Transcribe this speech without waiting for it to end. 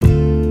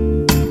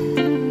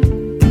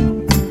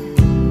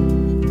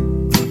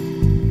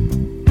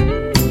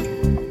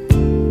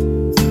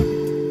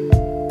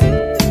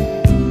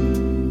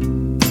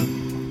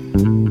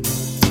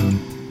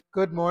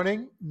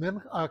morning.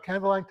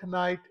 Candlelight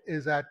tonight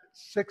is at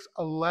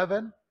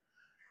 6:11.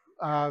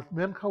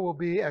 Mincha will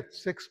be at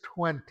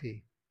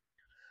 6:20.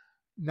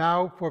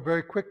 Now for a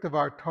very quick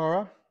Devar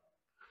Torah.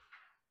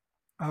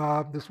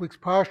 This week's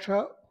Parsha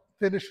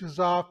finishes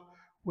off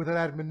with an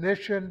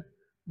admonition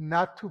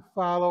not to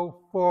follow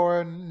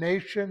foreign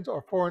nations or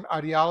foreign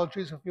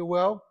ideologies, if you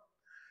will.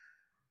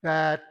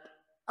 That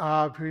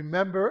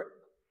remember,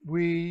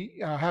 we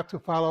have to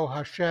follow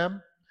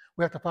Hashem.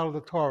 We have to follow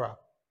the Torah.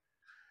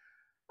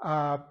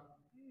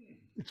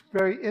 It's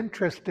very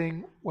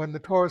interesting when the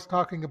Torah is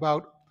talking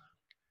about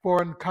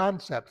foreign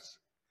concepts.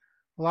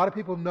 A lot of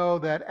people know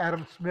that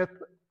Adam Smith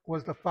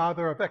was the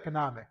father of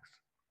economics.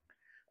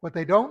 What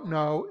they don't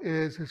know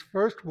is his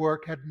first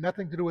work had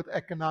nothing to do with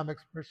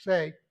economics per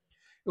se.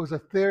 It was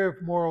a theory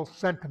of moral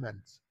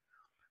sentiments.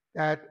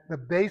 That the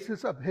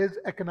basis of his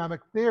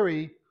economic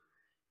theory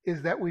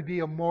is that we be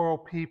a moral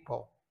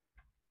people.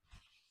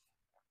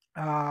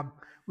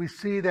 We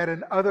see that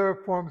in other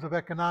forms of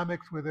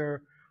economics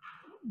where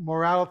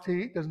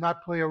morality does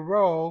not play a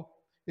role,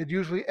 it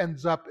usually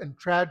ends up in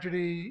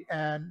tragedy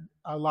and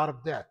a lot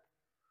of death.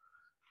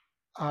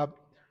 And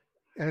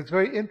it's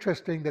very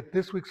interesting that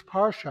this week's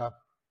Parsha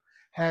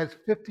has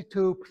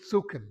 52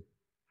 psukim.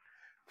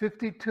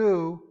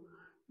 52,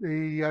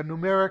 the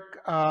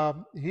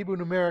Hebrew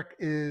numeric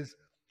is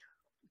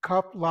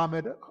Kaf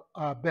Lamed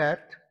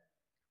Bet,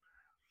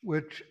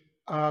 which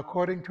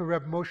according to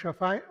Reb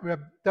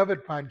David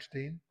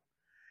Feinstein,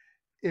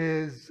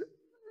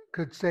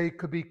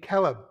 could be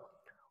Caleb,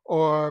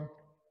 or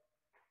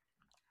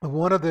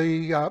one of the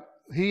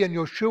he and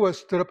Yeshua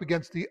stood up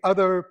against the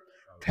other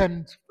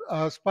 10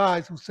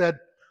 spies who said,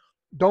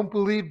 "Don't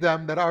believe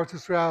them that Eretz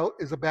Israel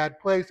is a bad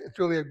place. It's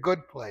really a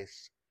good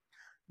place.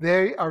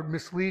 They are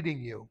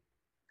misleading you."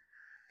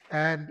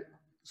 And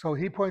so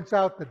he points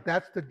out that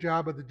that's the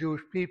job of the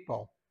Jewish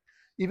people.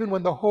 Even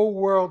when the whole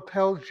world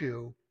tells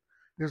you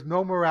there's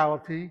no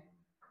morality,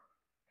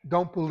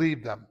 don't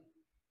believe them.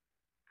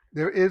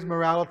 There is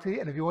morality,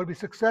 and if you want to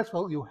be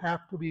successful, you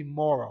have to be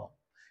moral.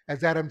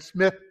 As Adam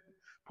Smith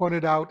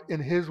pointed out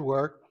in his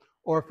work,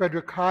 or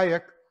Friedrich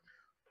Hayek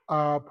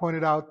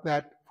pointed out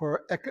that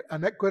for a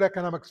good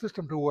economic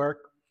system to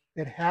work,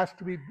 it has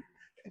to be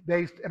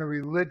based in a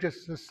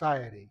religious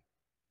society.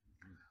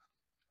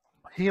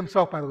 He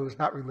himself, by the way, was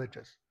not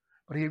religious,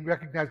 but he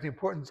recognized the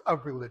importance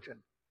of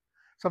religion.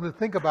 Something to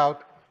think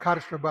about,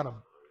 Kaddish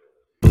Rabbanim.